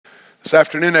This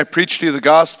afternoon I preached to you the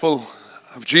gospel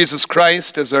of Jesus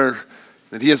Christ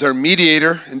that He is our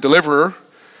mediator and deliverer.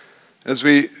 As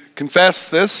we confess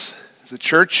this as a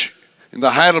church in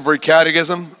the Heidelberg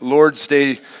Catechism, Lord's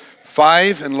Day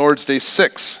 5 and Lord's Day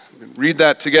 6. Read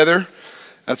that together.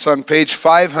 That's on page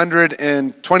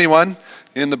 521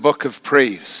 in the Book of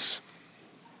Praise.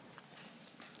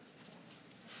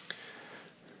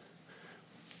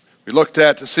 We looked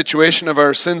at the situation of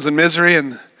our sins and misery,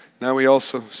 and now we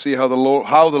also see how the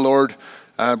Lord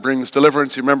brings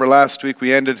deliverance. You remember last week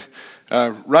we ended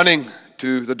running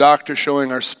to the doctor,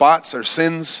 showing our spots, our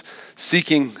sins,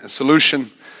 seeking a solution.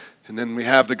 And then we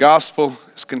have the gospel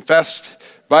is confessed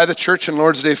by the church in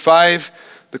Lord's Day 5.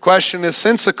 The question is,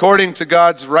 since according to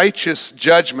God's righteous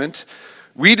judgment,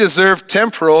 we deserve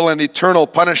temporal and eternal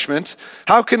punishment,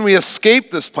 how can we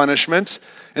escape this punishment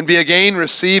and be again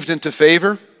received into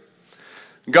favor?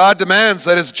 God demands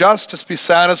that His justice be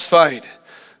satisfied.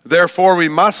 Therefore, we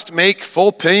must make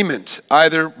full payment,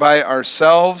 either by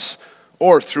ourselves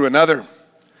or through another.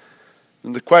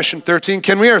 And the question 13,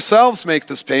 can we ourselves make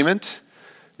this payment?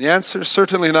 The answer is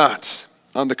certainly not.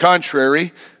 On the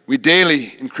contrary, we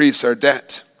daily increase our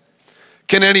debt.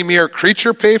 Can any mere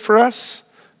creature pay for us?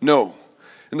 No.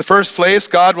 In the first place,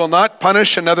 God will not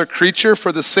punish another creature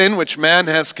for the sin which man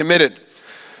has committed.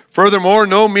 Furthermore,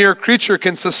 no mere creature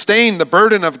can sustain the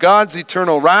burden of God's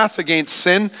eternal wrath against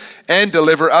sin and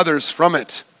deliver others from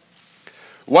it.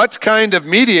 What kind of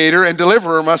mediator and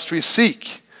deliverer must we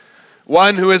seek?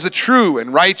 One who is a true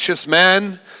and righteous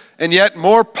man, and yet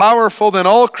more powerful than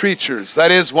all creatures.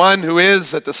 That is, one who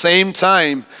is at the same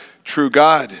time true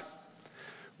God.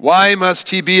 Why must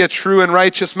he be a true and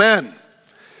righteous man?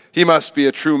 He must be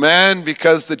a true man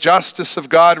because the justice of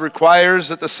God requires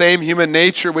that the same human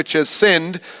nature which has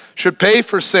sinned should pay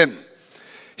for sin.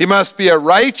 He must be a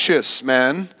righteous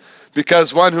man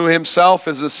because one who himself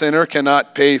is a sinner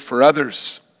cannot pay for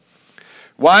others.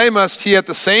 Why must he at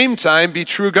the same time be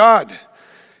true God?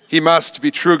 He must be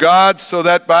true God so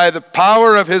that by the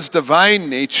power of his divine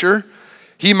nature,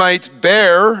 he might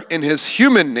bear in his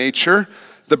human nature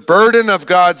the burden of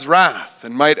God's wrath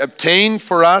and might obtain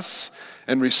for us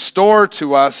and restore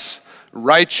to us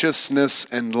righteousness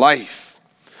and life.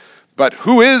 But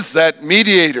who is that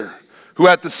mediator who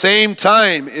at the same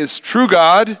time is true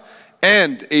God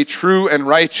and a true and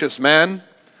righteous man?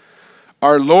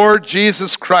 Our Lord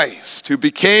Jesus Christ, who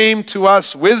became to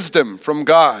us wisdom from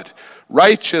God,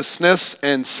 righteousness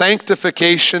and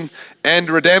sanctification and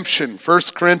redemption. 1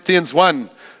 Corinthians 1,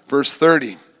 verse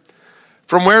 30.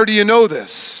 From where do you know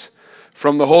this?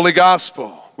 From the Holy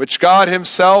Gospel, which God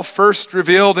Himself first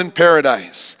revealed in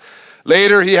paradise.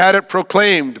 Later He had it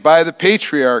proclaimed by the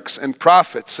patriarchs and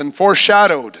prophets and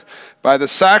foreshadowed by the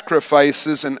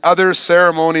sacrifices and other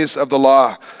ceremonies of the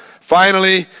law.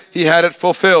 Finally, He had it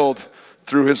fulfilled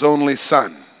through His only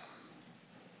Son.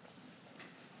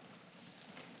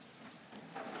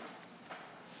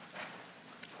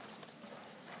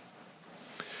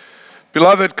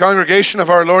 Beloved congregation of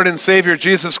our Lord and Savior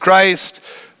Jesus Christ,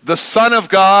 the Son of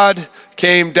God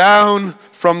came down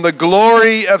from the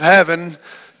glory of heaven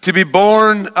to be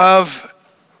born of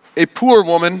a poor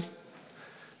woman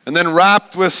and then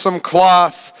wrapped with some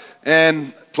cloth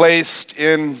and placed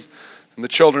in, and the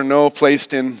children know,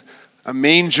 placed in a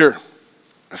manger,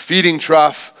 a feeding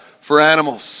trough for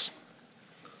animals.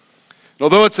 And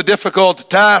although it's a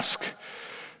difficult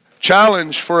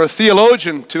challenge for a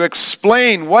theologian to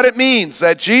explain what it means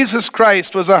that Jesus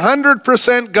Christ was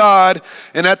 100% God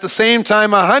and at the same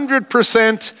time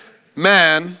 100%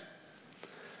 man.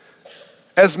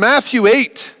 As Matthew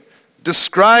 8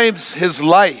 describes His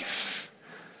life,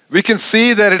 we can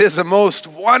see that it is a most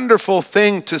wonderful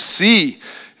thing to see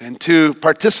and to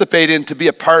participate in, to be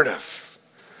a part of.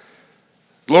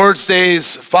 Lord's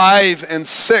Days 5 and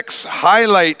 6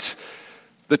 highlight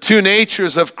the two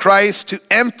natures of Christ to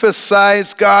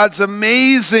emphasize God's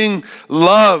amazing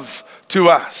love to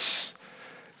us.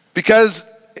 Because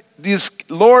these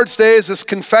Lord's Days, this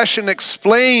confession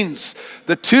explains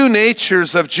the two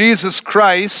natures of Jesus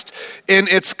Christ in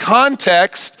its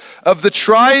context of the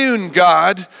triune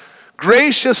God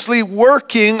graciously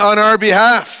working on our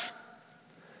behalf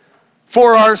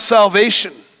for our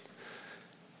salvation.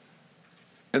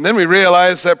 And then we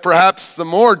realize that perhaps the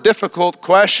more difficult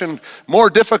question, more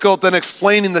difficult than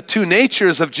explaining the two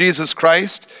natures of Jesus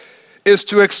Christ, is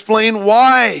to explain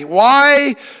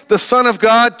why the Son of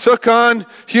God took on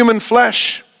human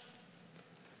flesh.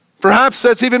 Perhaps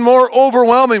that's even more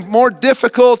overwhelming, more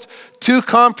difficult to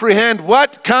comprehend.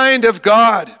 What kind of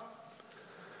God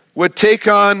would take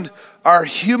on our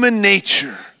human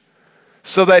nature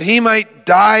so that He might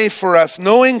die for us,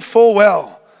 knowing full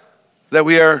well that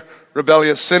we are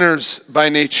rebellious sinners by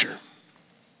nature.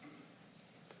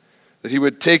 That he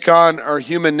would take on our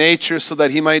human nature so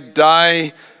that he might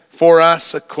die for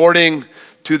us according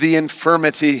to the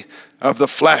infirmity of the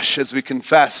flesh, as we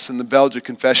confess in the Belgian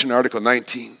Confession, Article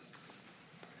 19.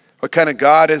 What kind of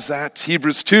God is that?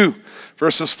 Hebrews 2,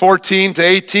 verses 14 to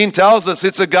 18 tells us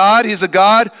he's a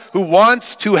God who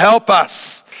wants to help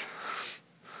us.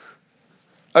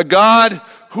 A God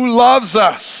who loves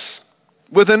us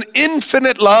with an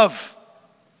infinite love.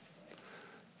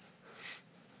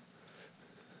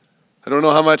 I don't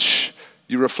know how much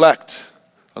you reflect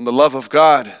on the love of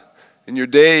God in your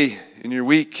day, in your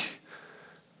week.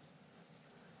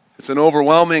 It's an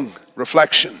overwhelming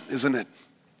reflection, isn't it?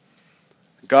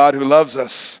 God who loves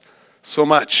us so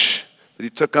much that he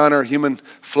took on our human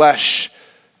flesh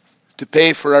to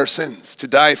pay for our sins, to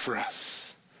die for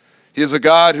us. He is a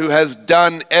God who has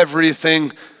done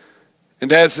everything,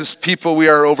 and as his people we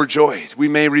are overjoyed. We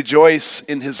may rejoice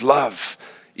in his love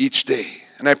each day.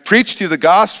 And I preached you the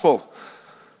gospel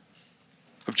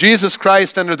of Jesus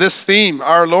Christ under this theme.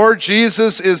 Our Lord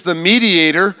Jesus is the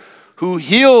mediator who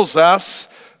heals us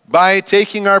by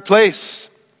taking our place.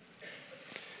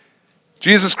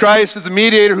 Jesus Christ is the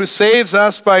mediator who saves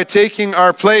us by taking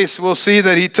our place. We'll see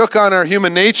that he took on our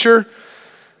human nature.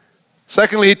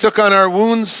 Secondly, he took on our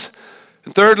wounds.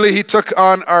 And thirdly, he took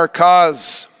on our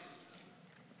cause.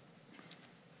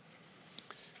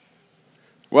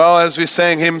 Well, as we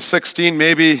sang hymn 16,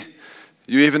 maybe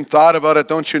you even thought about it,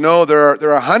 don't you know? There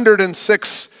are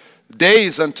 106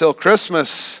 days until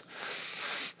Christmas.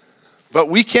 But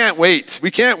we can't wait. We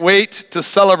can't wait to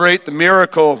celebrate the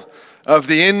miracle of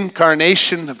the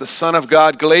incarnation of the Son of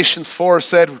God. Galatians 4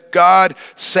 said, God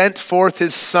sent forth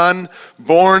his Son,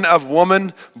 born of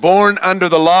woman, born under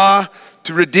the law,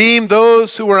 to redeem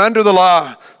those who were under the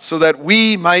law, so that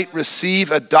we might receive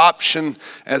adoption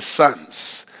as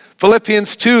sons.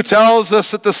 Philippians 2 tells us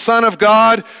that the Son of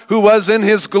God, who was in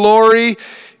his glory,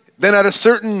 then at a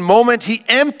certain moment he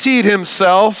emptied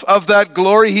himself of that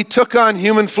glory. He took on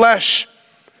human flesh.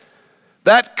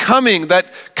 That coming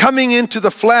into the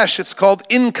flesh, it's called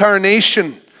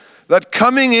incarnation. That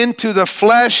coming into the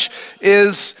flesh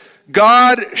is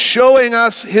God showing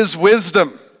us his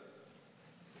wisdom.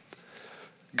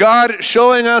 God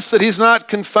showing us that he's not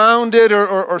confounded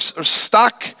or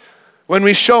stuck. When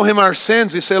we show him our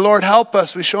sins, we say, Lord, help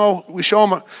us. We show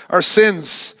him our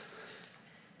sins.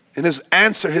 And his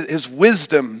answer, his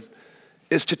wisdom,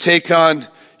 is to take on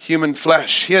human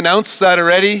flesh. He announced that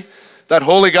already, that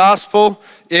holy gospel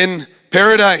in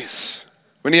paradise,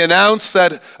 when he announced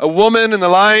that a woman in the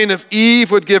line of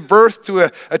Eve would give birth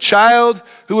to a child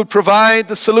who would provide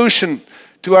the solution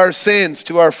to our sins,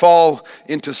 to our fall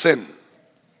into sin.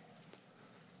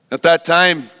 At that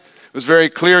time, it was very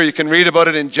clear. You can read about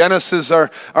it in Genesis.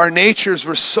 Our natures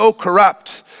were so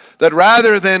corrupt that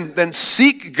rather than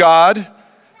seek God,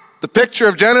 the picture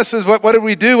of Genesis, what did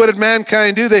we do? What did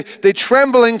mankind do? They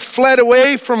trembling fled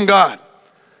away from God.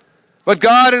 But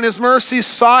God in his mercy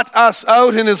sought us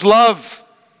out in his love.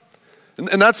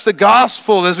 And that's the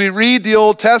gospel. As we read the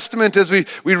Old Testament, as we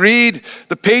read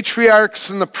the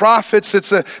patriarchs and the prophets,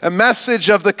 it's a message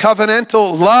of the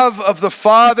covenantal love of the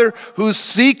Father who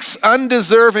seeks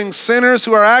undeserving sinners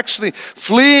who are actually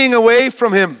fleeing away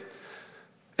from him.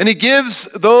 And he gives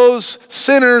those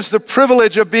sinners the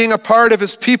privilege of being a part of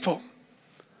his people.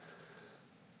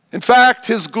 In fact,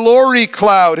 his glory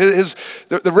cloud,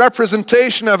 the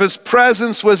representation of his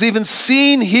presence was even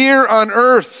seen here on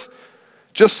earth.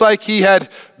 Just like he had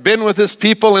been with his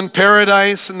people in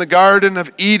paradise in the Garden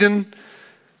of Eden,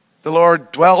 the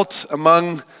Lord dwelt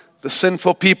among the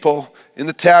sinful people in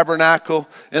the tabernacle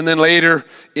and then later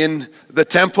in the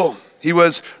temple. He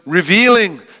was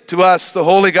revealing to us the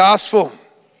holy gospel.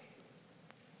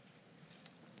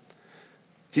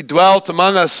 He dwelt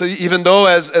among us, even though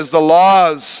as the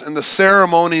laws and the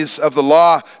ceremonies of the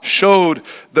law showed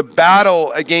the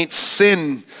battle against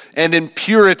sin and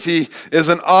impurity is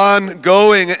an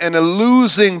ongoing and a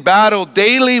losing battle.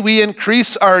 Daily we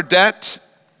increase our debt.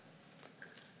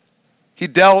 He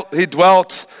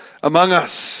dwelt among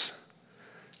us.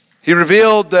 He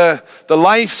revealed the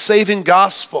life-saving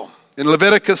gospel in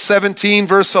Leviticus 17,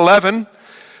 verse 11,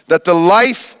 that the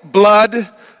lifeblood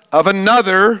of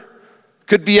another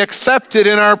could be accepted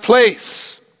in our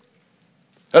place.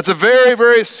 That's a very,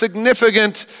 very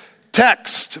significant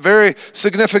text, very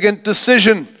significant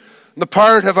decision on the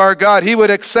part of our God. He would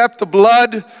accept the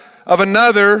blood of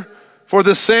another for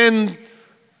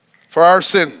our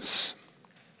sins.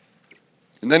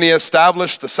 And then he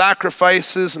established the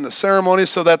sacrifices and the ceremonies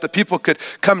so that the people could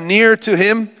come near to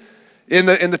him in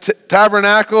the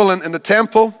tabernacle and in the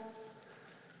temple.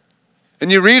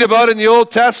 And you read about in the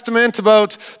Old Testament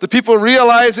about the people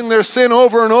realizing their sin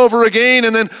over and over again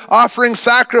and then offering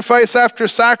sacrifice after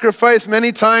sacrifice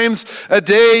many times a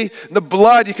day. The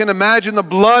blood, you can imagine the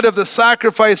blood of the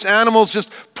sacrifice animals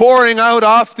just pouring out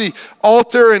off the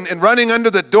altar and running under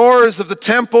the doors of the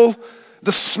temple.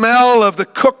 The smell of the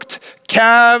cooked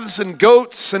calves and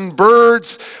goats and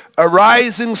birds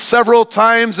arising several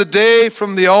times a day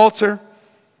from the altar.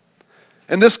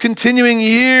 And this continuing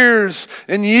years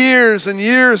and years and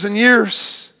years and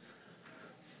years.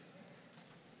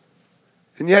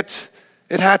 And yet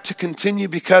it had to continue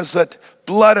because that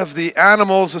blood of the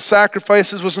animals, the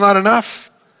sacrifices, was not enough.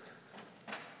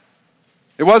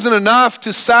 It wasn't enough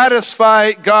to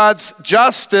satisfy God's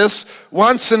justice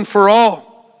once and for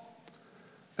all.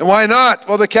 And why not?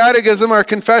 Well, the Catechism, our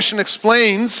confession,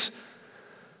 explains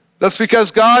that's because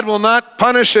God will not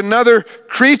punish another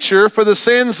creature for the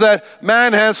sins that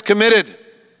man has committed.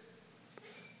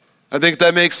 I think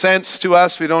that makes sense to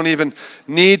us. We don't even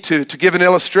need to give an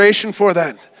illustration for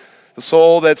that. The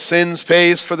soul that sins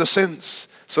pays for the sins.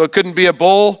 So it couldn't be a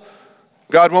bull.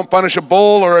 God won't punish a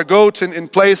bull or a goat in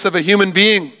place of a human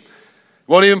being. He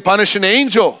won't even punish an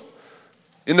angel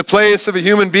in the place of a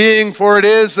human being, for it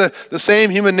is the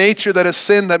same human nature that has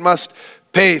sinned that must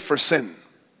pay for sin.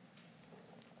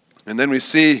 And then we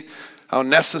see how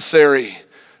necessary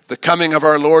the coming of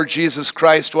our Lord Jesus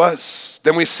Christ was.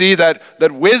 Then we see that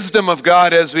wisdom of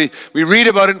God as we read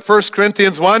about it in 1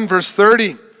 Corinthians 1 verse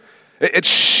 30. It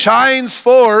shines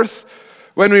forth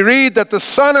when we read that the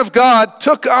Son of God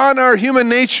took on our human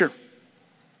nature.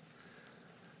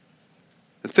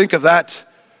 And think of that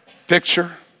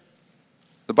picture.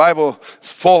 The Bible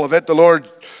is full of it. The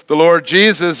Lord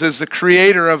Jesus is the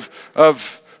creator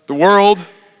of the world.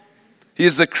 He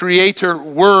is the creator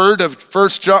word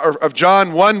of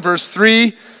John 1 verse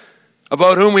 3,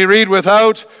 about whom we read,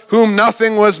 without whom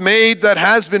nothing was made that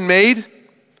has been made.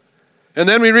 And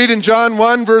then we read in John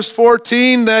 1 verse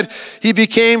 14 that he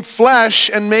became flesh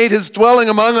and made his dwelling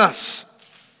among us.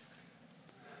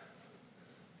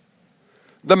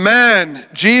 The man,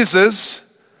 Jesus,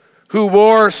 who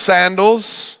wore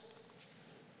sandals,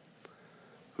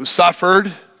 who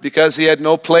suffered because he had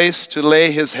no place to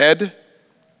lay his head,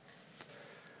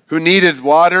 who needed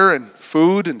water and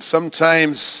food, and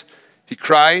sometimes he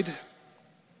cried,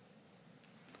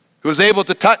 who was able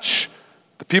to touch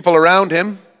the people around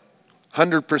him,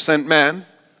 100% man.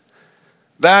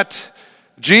 That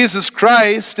Jesus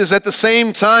Christ is at the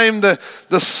same time the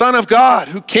Son of God,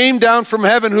 who came down from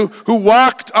heaven, who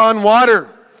walked on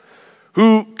water,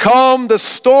 who calmed the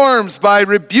storms by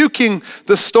rebuking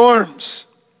the storms,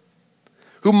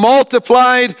 who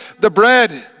multiplied the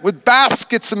bread with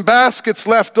baskets and baskets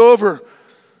left over,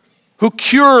 who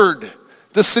cured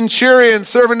the centurion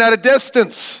servant at a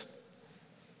distance,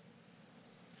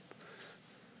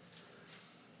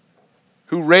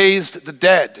 who raised the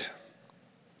dead,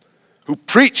 who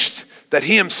preached that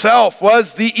he himself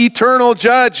was the eternal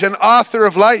judge and author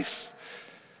of life.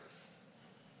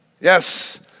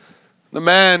 Yes, the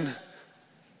man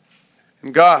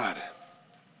and God,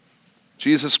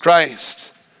 Jesus Christ,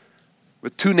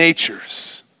 with two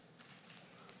natures.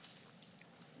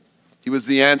 He was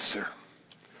the answer.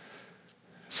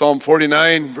 Psalm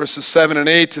 49 verses 7 and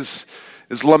 8 is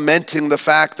lamenting the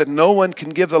fact that no one can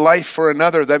give the life for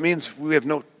another. That means we have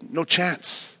no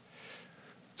chance.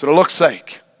 That's what it looks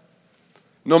like.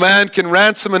 No man can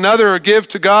ransom another or give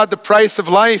to God the price of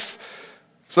life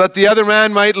so that the other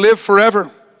man might live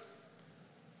forever.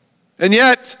 And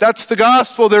yet, that's the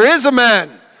gospel. There is a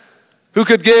man who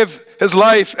could give his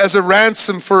life as a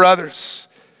ransom for others.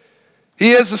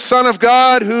 He is the Son of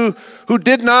God who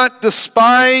did not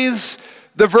despise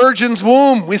the virgin's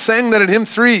womb. We sang that in hymn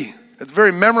 3. It's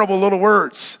very memorable little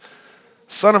words.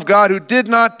 Son of God who did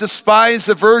not despise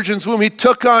the virgin's womb. He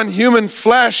took on human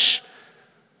flesh.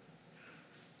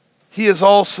 He is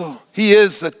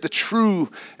the true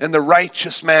and the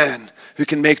righteous man who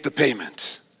can make the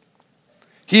payment.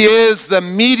 He is the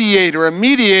mediator. A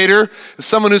mediator is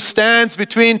someone who stands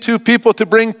between two people to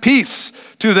bring peace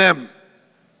to them.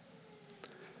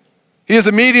 He is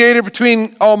a mediator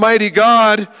between Almighty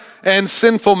God and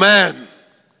sinful man.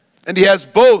 And he has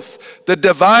both the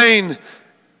divine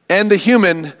and the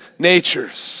human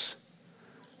natures.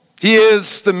 He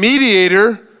is the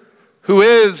mediator who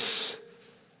is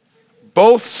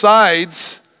both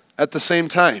sides at the same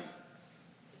time.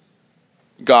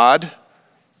 God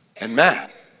and man.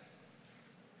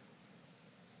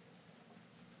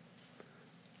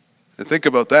 And think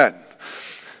about that.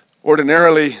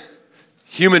 Ordinarily,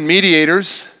 human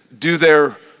mediators do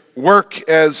their work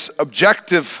as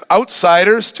objective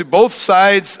outsiders to both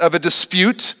sides of a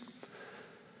dispute.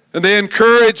 And they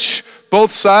encourage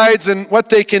both sides and what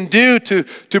they can do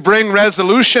to bring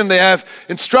resolution. They have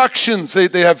instructions.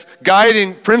 They have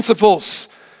guiding principles.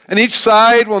 And each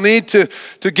side will need to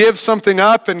give something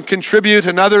up and contribute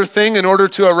another thing in order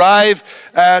to arrive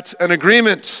at an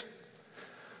agreement.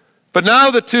 But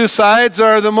now the two sides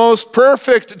are the most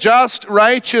perfect, just,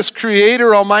 righteous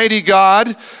Creator, Almighty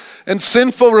God, and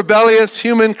sinful, rebellious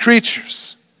human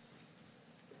creatures.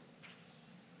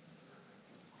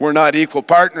 We're not equal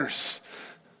partners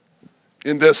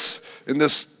in this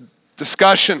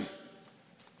discussion.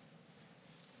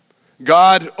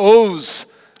 God owes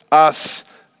us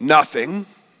nothing.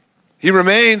 He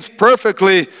remains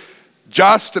perfectly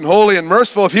just and holy and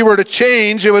merciful. If he were to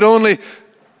change, it would only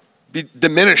be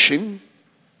diminishing.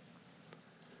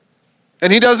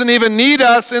 And he doesn't even need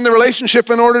us in the relationship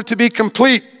in order to be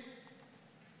complete.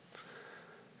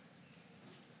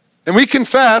 And we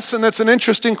confess, and that's an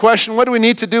interesting question, what do we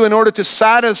need to do in order to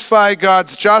satisfy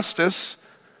God's justice?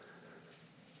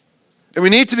 And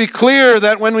we need to be clear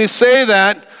that when we say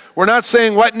that, we're not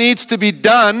saying what needs to be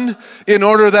done in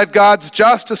order that God's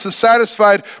justice is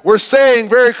satisfied. We're saying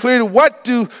very clearly, what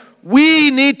do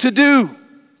we need to do?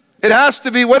 It has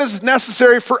to be what is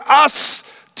necessary for us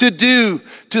to do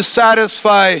to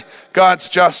satisfy God's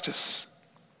justice.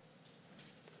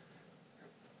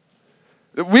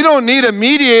 We don't need a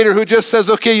mediator who just says,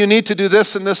 okay, you need to do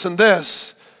this and this and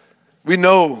this. We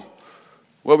know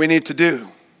what we need to do,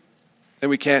 and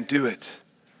we can't do it.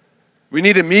 We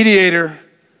need a mediator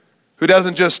who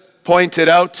doesn't just point it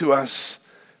out to us.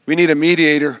 We need a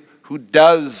mediator who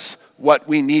does what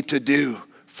we need to do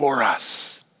for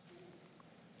us.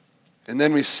 And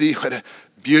then we see what a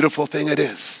beautiful thing it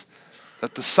is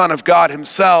that the Son of God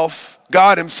Himself,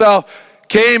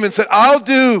 came and said, I'll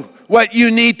do what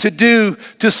you need to do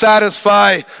to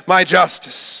satisfy my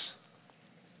justice.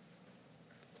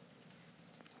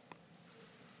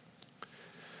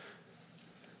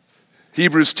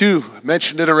 Hebrews 2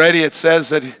 mentioned it already. It says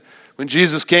that when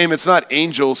Jesus came, it's not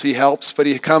angels He helps, but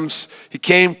He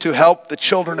came to help the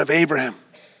children of Abraham.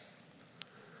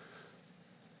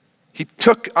 He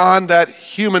took on that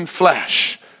human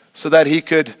flesh so that He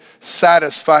could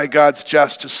satisfy God's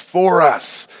justice for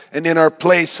us and in our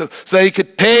place, so that He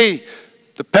could pay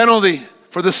the penalty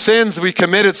for the sins we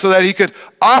committed, so that He could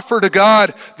offer to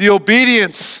God the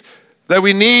obedience that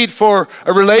we need for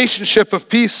a relationship of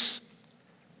peace.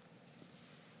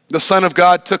 The Son of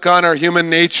God took on our human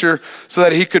nature so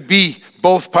that He could be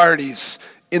both parties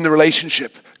in the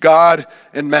relationship, God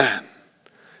and man.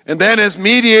 And then as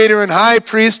mediator and high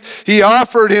priest, He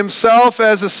offered Himself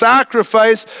as a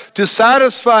sacrifice to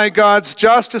satisfy God's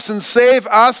justice and save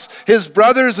us, His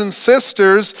brothers and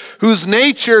sisters, whose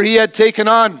nature He had taken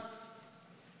on.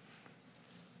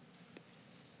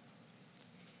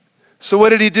 So what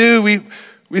did He do?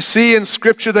 We see in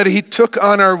Scripture that He took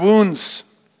on our wounds.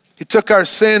 He took our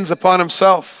sins upon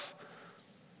Himself.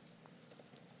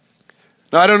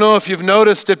 Now, I don't know if you've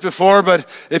noticed it before, but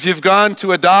if you've gone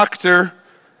to a doctor,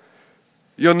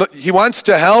 he wants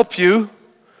to help you,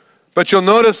 but you'll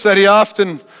notice that he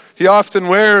often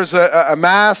wears a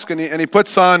mask and he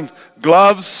puts on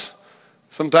gloves.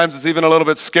 Sometimes it's even a little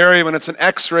bit scary when it's an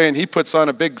x-ray and he puts on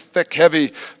a big, thick,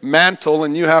 heavy mantle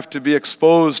and you have to be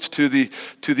exposed to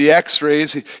the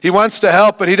x-rays. He wants to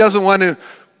help, but he doesn't want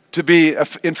to be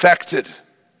infected.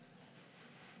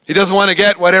 He doesn't want to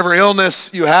get whatever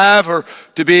illness you have or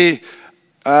to be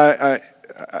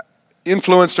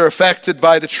influenced or affected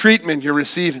by the treatment you're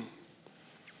receiving.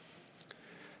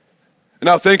 And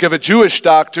now think of a Jewish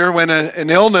doctor when an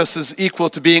illness is equal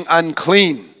to being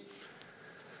unclean.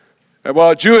 Well,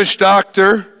 a Jewish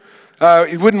doctor,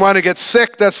 he wouldn't want to get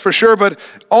sick, that's for sure, but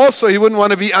also he wouldn't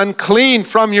want to be unclean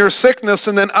from your sickness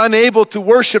and then unable to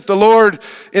worship the Lord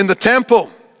in the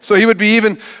temple. So he would be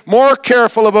even more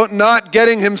careful about not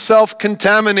getting himself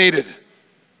contaminated.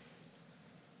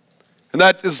 And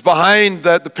that is behind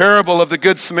the parable of the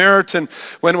Good Samaritan,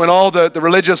 when all the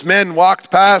religious men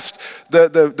walked past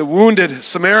the wounded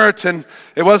Samaritan.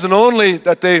 It wasn't only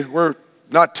that they were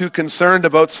not too concerned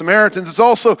about Samaritans, it's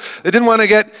also they didn't want to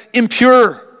get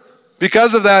impure.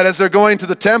 Because of that, as they're going to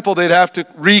the temple, they'd have to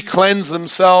re-cleanse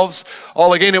themselves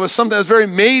all again. It was something that was very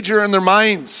major in their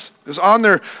minds. It was on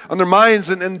their minds,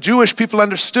 and Jewish people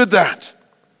understood that.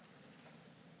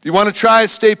 You want to try to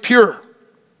stay pure.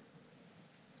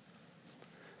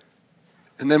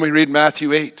 And then we read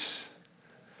Matthew 8.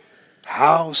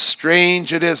 How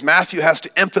strange it is. Matthew has to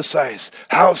emphasize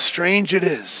how strange it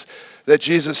is that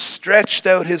Jesus stretched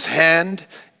out His hand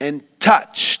and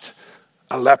touched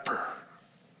a leper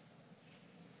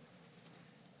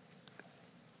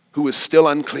who was still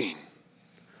unclean.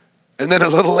 And then a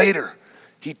little later,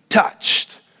 He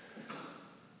touched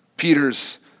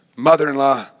Peter's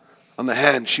mother-in-law on the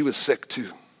hand. She was sick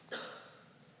too.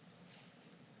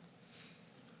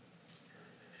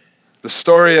 The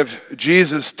story of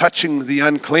Jesus touching the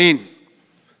unclean,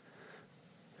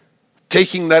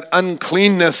 taking that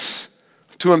uncleanness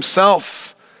to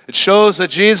himself. It shows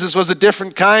that Jesus was a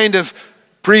different kind of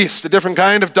priest, a different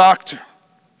kind of doctor.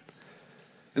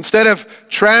 Instead of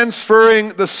transferring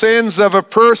the sins of a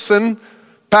person,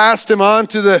 passed him on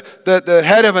to the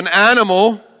head of an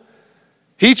animal,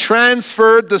 he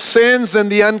transferred the sins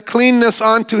and the uncleanness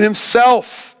onto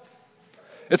himself.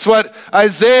 It's what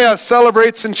Isaiah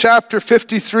celebrates in chapter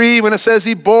 53 when it says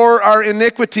he bore our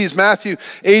iniquities. Matthew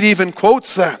 8 even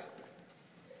quotes that.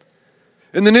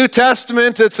 In the New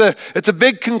Testament, it's a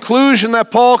big conclusion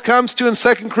that Paul comes to in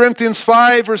 2 Corinthians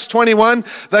 5, verse 21,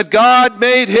 that God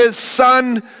made his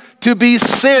Son to be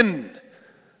sin,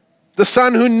 the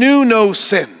Son who knew no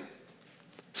sin,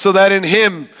 so that in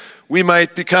him we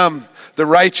might become the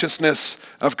righteousness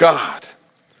of God.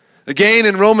 Again,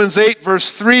 in Romans 8,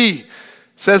 verse 3,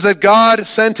 says that God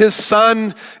sent his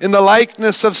Son in the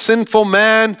likeness of sinful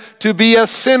man to be a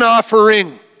sin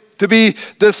offering, to be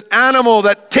this animal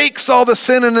that takes all the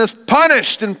sin and is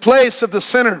punished in place of the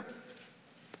sinner.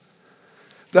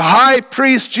 The high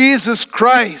priest Jesus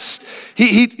Christ,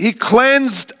 he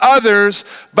cleansed others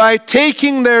by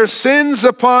taking their sins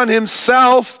upon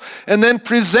himself and then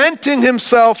presenting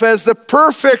himself as the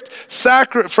perfect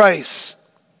sacrifice.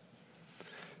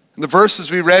 In the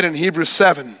verses we read in Hebrews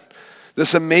 7,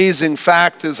 this amazing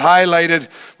fact is highlighted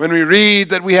when we read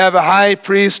that we have a high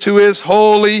priest who is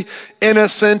holy,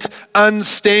 innocent,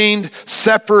 unstained,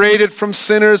 separated from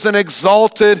sinners, and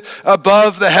exalted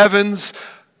above the heavens.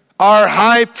 Our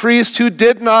high priest who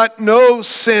did not know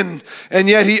sin, and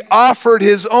yet he offered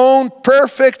his own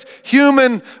perfect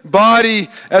human body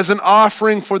as an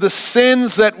offering for the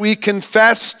sins that we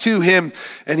confess to him,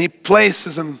 and he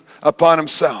places them upon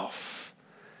himself.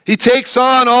 He takes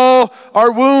on all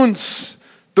our wounds,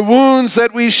 the wounds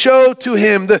that we show to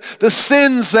him, the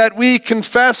sins that we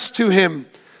confess to him,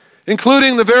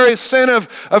 including the very sin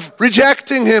of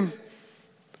rejecting him.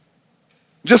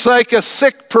 Just like a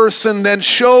sick person then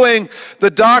showing the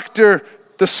doctor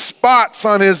the spots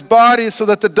on his body so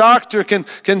that the doctor can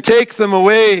take them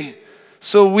away.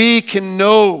 So we can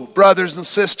know, brothers and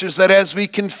sisters, that as we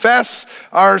confess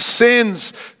our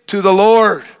sins to the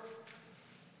Lord,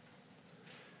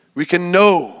 we can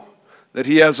know that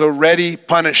he has already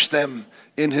punished them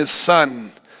in his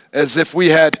Son, as if we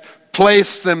had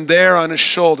placed them there on his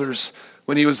shoulders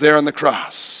when he was there on the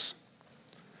cross.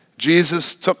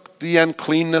 Jesus took the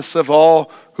uncleanness of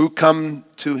all who came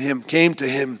to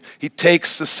him. He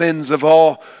takes the sins of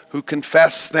all who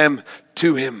confess them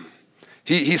to him.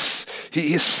 He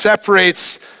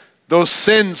separates those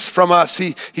sins from us.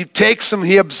 He takes them,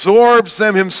 he absorbs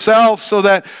them himself, so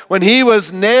that when he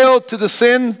was nailed to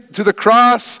the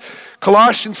cross,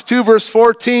 Colossians 2 verse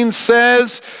 14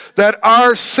 says that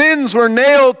our sins were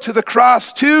nailed to the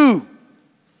cross too.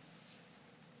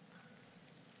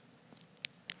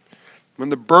 When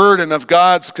the burden of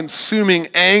God's consuming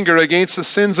anger against the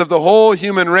sins of the whole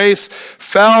human race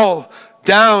fell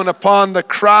down upon the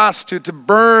cross to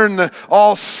burn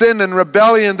all sin and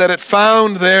rebellion that it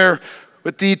found there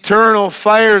with the eternal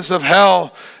fires of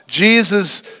hell,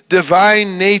 Jesus'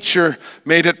 divine nature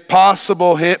made it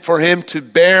possible for him to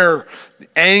bear the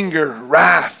anger,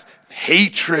 wrath,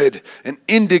 hatred, and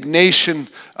indignation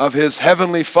of his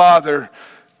heavenly Father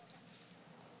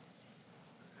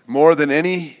more than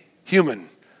any human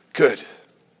could.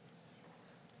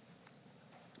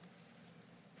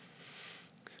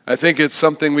 I think it's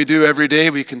something we do every day.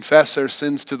 We confess our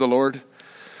sins to the Lord.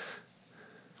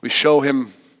 We show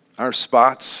him our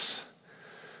spots.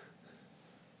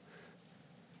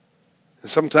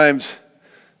 And sometimes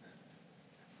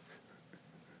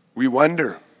we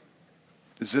wonder,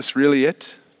 is this really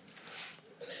it?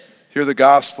 Hear the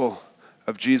gospel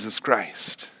of Jesus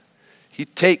Christ. He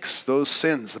takes those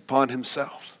sins upon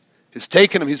himself. He's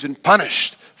taken them. He's been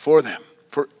punished for them,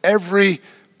 for every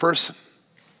person.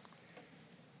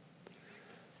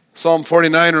 Psalm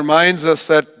 49 reminds us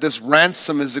that this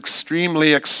ransom is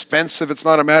extremely expensive. It's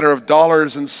not a matter of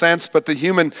dollars and cents, but the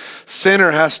human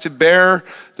sinner has to bear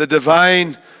the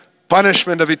divine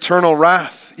punishment of eternal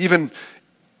wrath. Even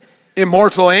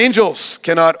immortal angels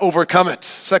cannot overcome it.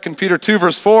 2 Peter 2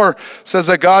 verse 4 says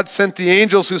that God sent the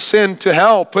angels who sinned to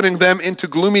hell, putting them into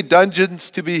gloomy dungeons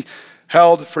to be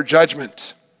held for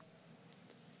judgment.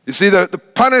 You see, the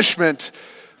punishment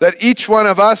that each one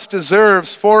of us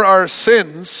deserves for our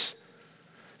sins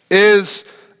is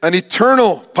an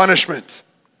eternal punishment.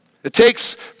 It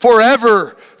takes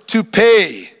forever to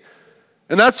pay.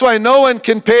 And that's why no one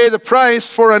can pay the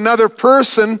price for another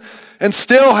person and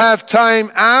still have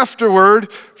time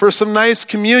afterward for some nice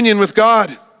communion with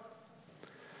God.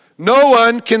 No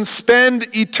one can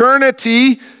spend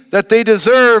eternity that they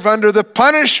deserve under the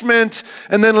punishment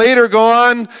and then later go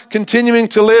on continuing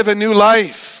to live a new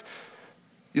life.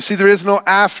 You see, there is no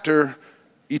after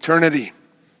eternity.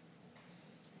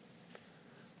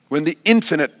 When the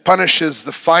infinite punishes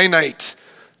the finite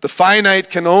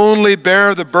can only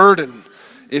bear the burden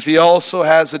if he also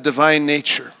has a divine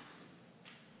nature.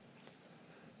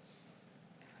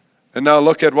 And now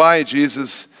look at why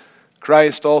Jesus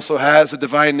Christ also has a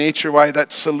divine nature, why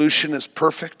that solution is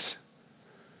perfect.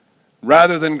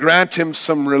 Rather than grant him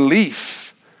some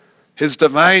relief, his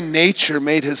divine nature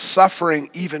made his suffering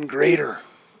even greater.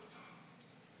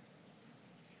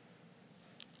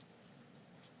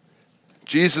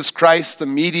 Jesus Christ, the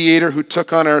mediator who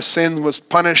took on our sin, was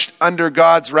punished under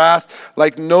God's wrath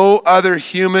like no other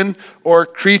human or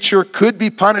creature could be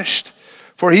punished.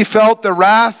 For he felt the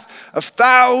wrath of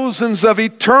thousands of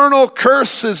eternal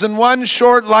curses in one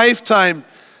short lifetime.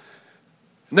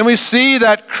 And then we see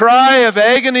that cry of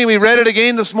agony. We read it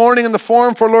again this morning in the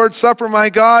form for Lord's Supper. My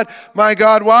God,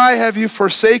 why have you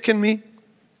forsaken me?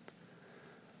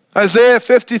 Isaiah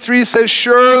 53 says,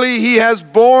 surely he has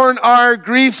borne our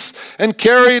griefs and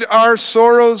carried our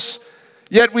sorrows.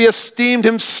 Yet we esteemed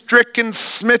him stricken,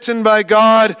 smitten by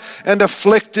God, and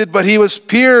afflicted. But he was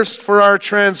pierced for our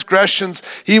transgressions.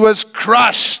 He was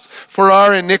crushed for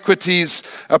our iniquities.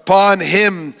 Upon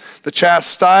him the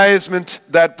chastisement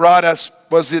that brought us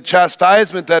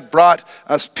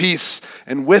peace,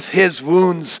 and with his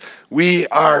wounds we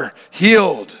are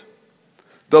healed.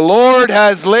 The Lord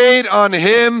has laid on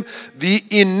him the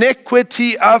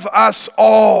iniquity of us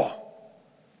all.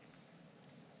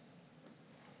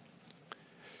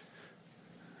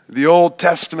 The Old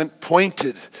Testament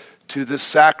pointed to this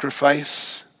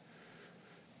sacrifice.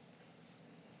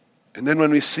 And then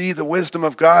when we see the wisdom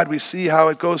of God, we see how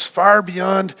it goes far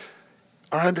beyond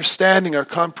our understanding, our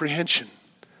comprehension.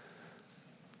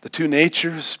 The two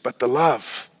natures, but the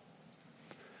love.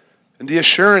 And the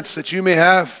assurance that you may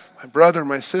have, my brother,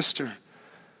 my sister,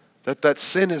 that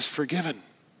sin is forgiven.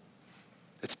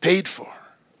 It's paid for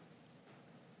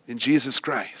in Jesus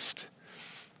Christ.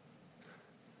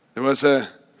 There was a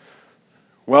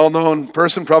well-known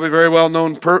person, probably very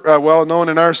well-known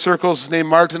in our circles, named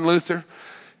Martin Luther.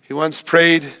 He once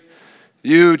prayed,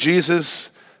 you,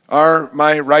 Jesus, are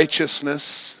my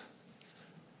righteousness,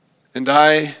 and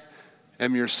I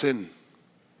am your sin.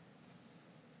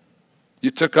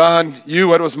 You took on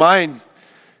what was mine,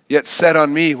 yet set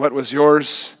on me what was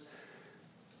yours.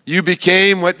 You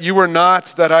became what you were not,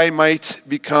 that I might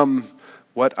become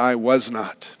what I was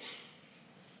not.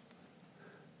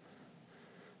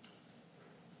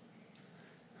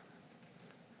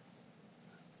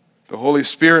 The Holy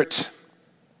Spirit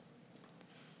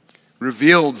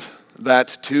revealed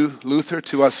that to Luther,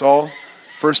 to us all.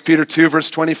 1 Peter 2, verse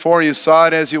 24, you saw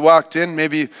it as you walked in.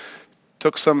 Maybe you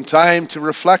took some time to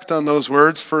reflect on those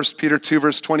words. 1 Peter 2,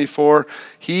 verse 24,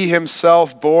 he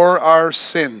himself bore our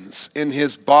sins in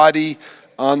his body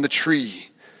on the tree,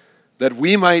 that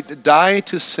we might die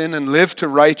to sin and live to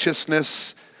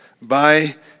righteousness.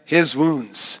 By his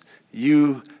wounds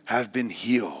you have been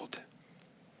healed.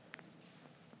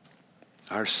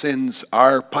 Our sins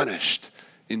are punished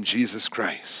in Jesus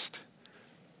Christ.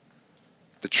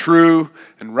 The true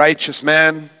and righteous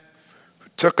man who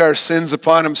took our sins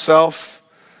upon himself,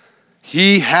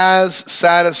 he has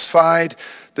satisfied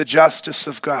the justice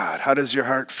of God. How does your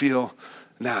heart feel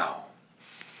now?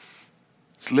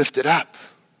 It's lifted up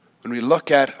when we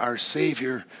look at our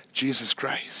Savior, Jesus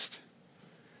Christ.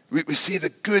 We see the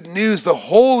good news, the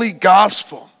holy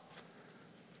gospel.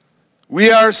 We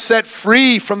are set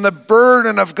free from the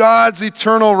burden of God's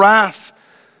eternal wrath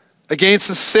against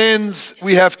the sins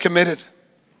we have committed.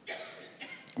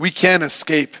 We can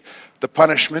escape the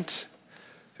punishment,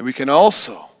 and we can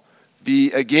also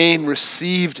be again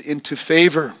received into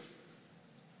favor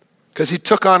because he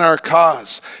took on our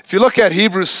cause. If you look at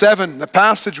Hebrews 7, the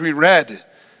passage we read,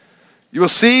 you will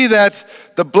see that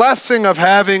the blessing of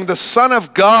having the Son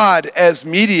of God as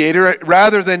mediator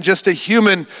rather than just a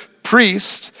human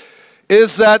priest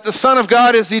is that the Son of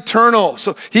God is eternal.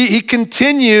 So he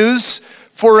continues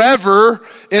forever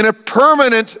in a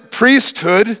permanent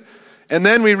priesthood. And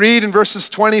then we read in verses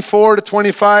 24 to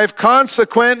 25,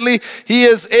 consequently, he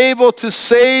is able to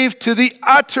save to the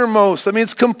uttermost. That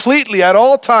means completely, at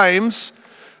all times,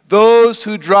 those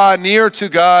who draw near to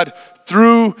God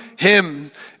through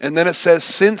him. And then it says,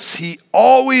 since he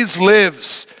always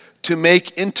lives to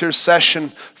make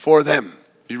intercession for them.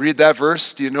 You read that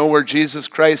verse, do you know where Jesus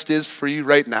Christ is for you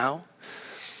right now?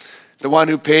 The one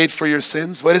who paid for your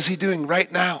sins, what is he doing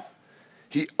right now?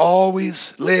 He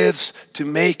always lives to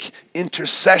make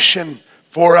intercession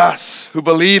for us who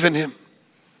believe in him.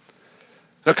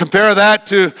 Now compare that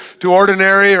to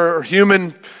ordinary or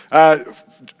human,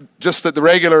 just the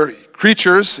regular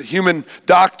creatures, human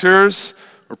doctors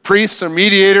or priests or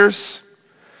mediators.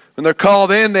 When they're called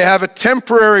in, they have a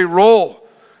temporary role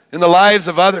in the lives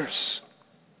of others.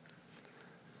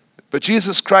 But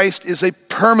Jesus Christ is a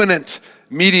permanent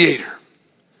mediator.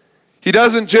 He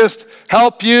doesn't just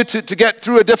help you to get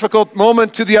through a difficult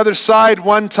moment to the other side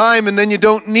one time and then you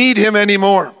don't need him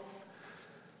anymore.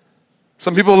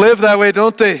 Some people live that way,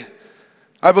 don't they?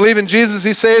 I believe in Jesus.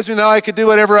 He saves me now. I can do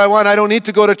whatever I want. I don't need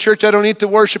to go to church. I don't need to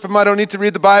worship him. I don't need to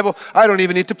read the Bible. I don't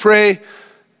even need to pray.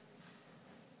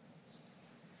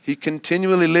 He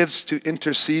continually lives to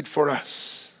intercede for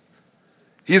us.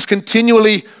 He is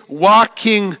continually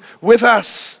walking with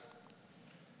us.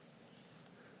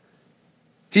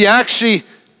 He actually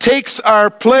takes our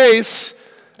place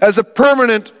as a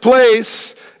permanent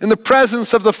place in the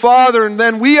presence of the Father, and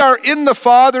then we are in the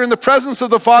Father, in the presence of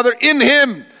the Father, in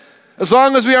him, as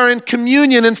long as we are in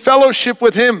communion and fellowship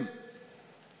with him.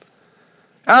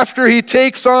 After he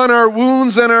takes on our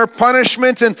wounds and our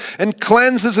punishment and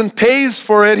cleanses and pays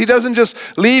for it, he doesn't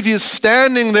just leave you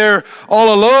standing there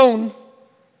all alone,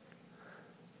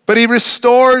 but he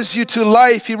restores you to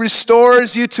life. He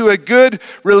restores you to a good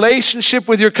relationship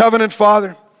with your covenant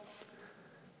Father.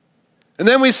 And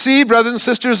then we see, brothers and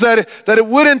sisters, that it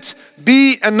wouldn't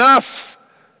be enough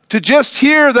to just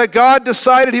hear that God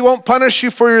decided he won't punish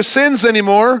you for your sins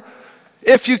anymore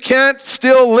if you can't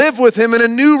still live with him in a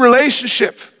new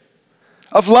relationship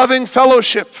of loving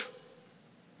fellowship.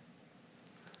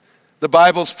 The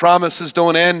Bible's promises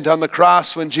don't end on the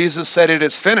cross when Jesus said it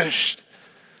is finished,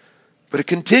 but it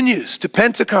continues to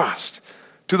Pentecost,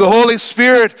 to the Holy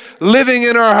Spirit living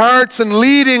in our hearts and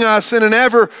leading us in an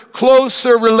ever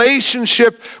closer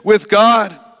relationship with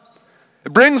God.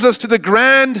 It brings us to the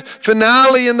grand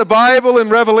finale in the Bible in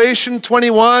Revelation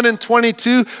 21 and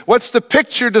 22. What's the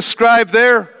picture described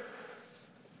there?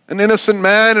 An innocent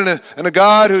man and a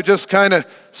God who just kind of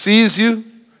sees you?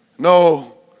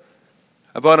 No.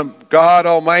 About a God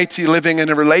Almighty living in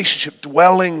a relationship,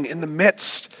 dwelling in the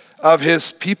midst of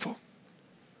his people.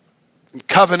 In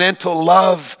covenantal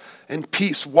love and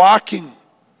peace, walking.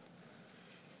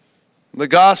 The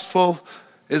gospel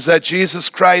is that Jesus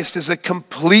Christ is a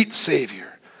complete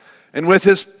Savior. And with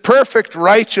his perfect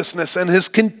righteousness and his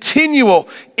continual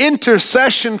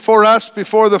intercession for us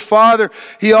before the Father,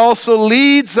 he also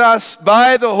leads us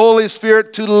by the Holy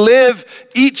Spirit to live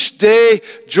each day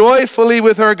joyfully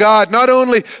with our God. Not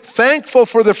only thankful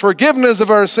for the forgiveness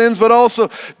of our sins, but also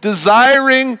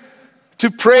desiring to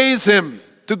praise him,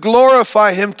 to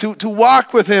glorify him, to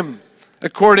walk with him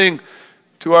according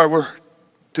to our word,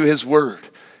 to his word.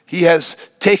 He has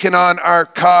taken on our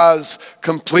cause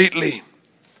completely.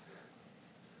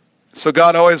 So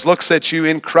God always looks at you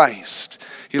in Christ.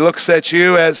 He looks at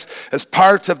you as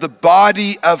part of the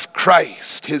body of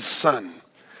Christ, his Son.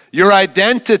 Your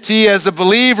identity as a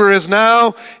believer is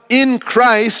now in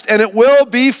Christ, and it will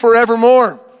be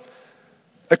forevermore.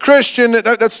 A Christian,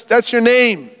 that's your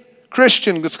name.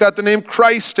 Christian, it's got the name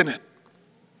Christ in it.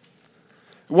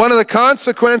 One of the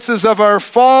consequences of our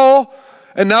fall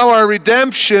and now our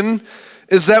redemption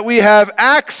is that we have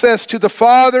access to the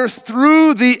Father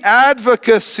through the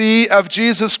advocacy of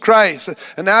Jesus Christ.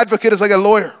 An advocate is like a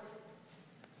lawyer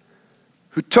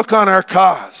who took on our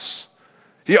cause.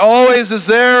 He always is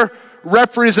there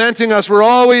representing us. We're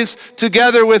always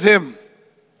together with him.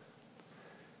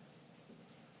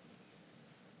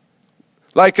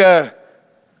 Like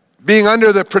being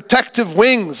under the protective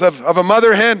wings of a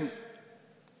mother hen.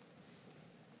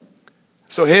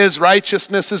 So his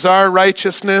righteousness is our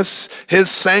righteousness. His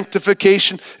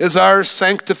sanctification is our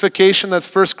sanctification.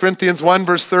 That's 1 Corinthians 1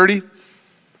 verse 30.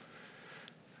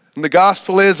 And the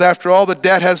gospel is, after all the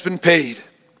debt has been paid,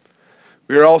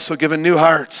 we are also given new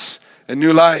hearts and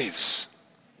new lives.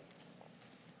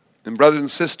 And brothers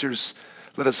and sisters,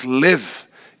 let us live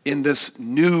in this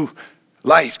new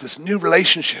life, this new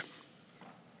relationship.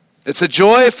 It's a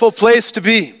joyful place to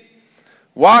be,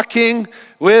 walking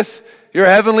with your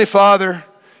heavenly Father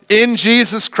in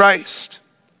Jesus Christ.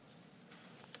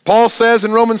 Paul says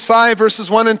in Romans 5 verses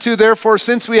 1 and 2, therefore,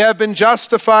 since we have been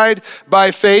justified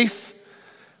by faith,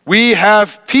 we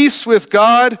have peace with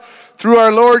God through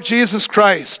our Lord Jesus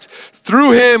Christ.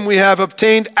 Through him we have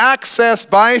obtained access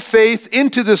by faith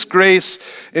into this grace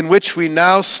in which we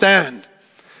now stand.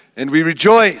 And we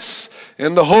rejoice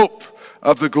in the hope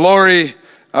of the glory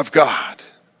of God.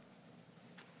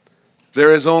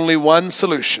 There is only one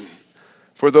solution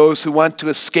for those who want to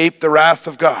escape the wrath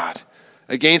of God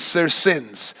against their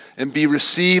sins and be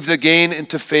received again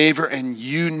into favor, and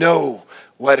you know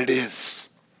what it is.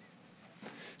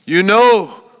 You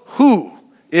know who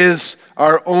is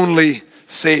our only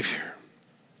Savior.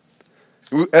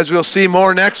 As we'll see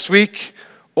more next week,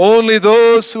 only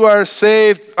those are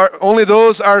saved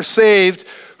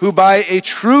who by a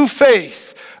true faith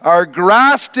are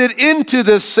grafted into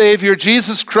this Savior,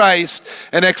 Jesus Christ,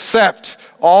 and accept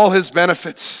all his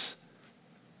benefits.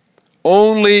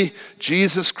 Only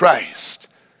Jesus Christ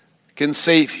can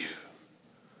save you.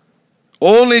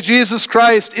 Only Jesus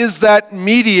Christ is that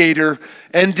mediator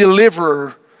and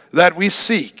deliverer that we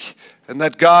seek and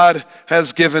that God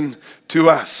has given to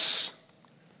us.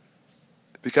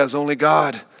 Because only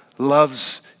God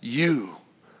loves you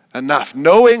enough.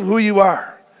 Knowing who you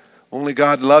are, only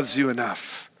God loves you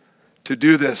enough to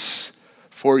do this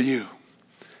for you.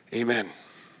 Amen.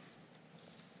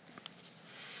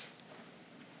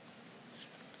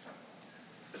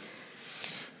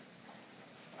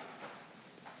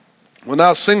 We'll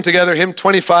now sing together hymn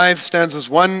 25, stanzas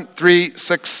 1, 3,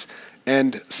 6,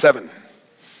 and 7.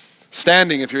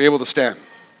 Standing if you're able to stand.